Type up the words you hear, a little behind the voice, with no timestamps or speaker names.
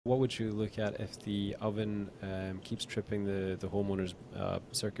What would you look at if the oven keeps tripping the homeowner's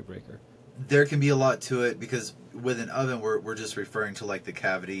circuit breaker? There can be a lot to it because with an oven, we're just referring to like the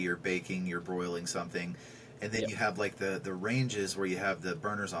cavity, you're baking, you're broiling something. And then Yep. you have like the ranges where you have the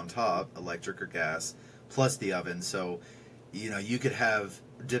burners on top, electric or gas, plus the oven. So, you could have,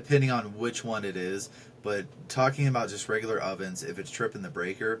 depending on which one it is, but talking about just regular ovens, if it's tripping the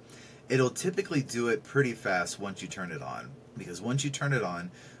breaker, it'll typically do it pretty fast once you turn it on. Because once you turn it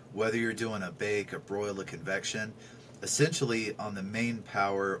on, whether you're doing a bake, a broil, a convection, essentially on the main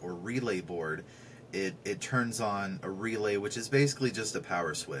power or relay board, it turns on a relay, which is basically just a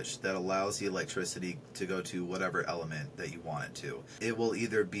power switch that allows the electricity to go to whatever element that you want it to. It will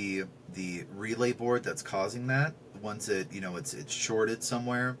either be the relay board that's causing that once it's shorted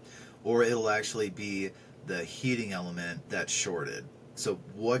somewhere, or it'll actually be the heating element that's shorted. So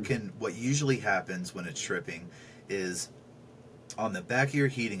what usually happens when it's tripping is on the back of your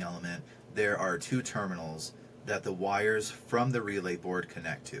heating element there are two terminals that the wires from the relay board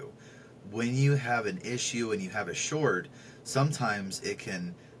connect to. When you have an issue and you have a short, sometimes it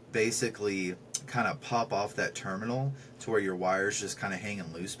can basically kind of pop off that terminal to where your wires just kind of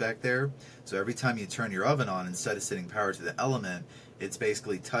hanging loose back there. So every time you turn your oven on, instead of sending power to the element, it's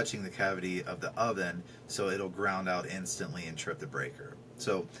basically touching the cavity of the oven, so it'll ground out instantly and trip the breaker.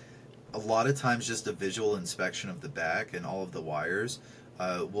 So a lot of times just a visual inspection of the back and all of the wires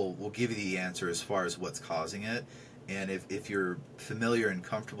will give you the answer as far as what's causing it. And if you're familiar and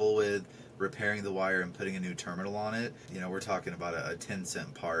comfortable with repairing the wire and putting a new terminal on it, we're talking about a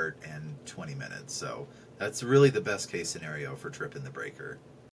 10-cent part and 20 minutes. So that's really the best case scenario for tripping the breaker.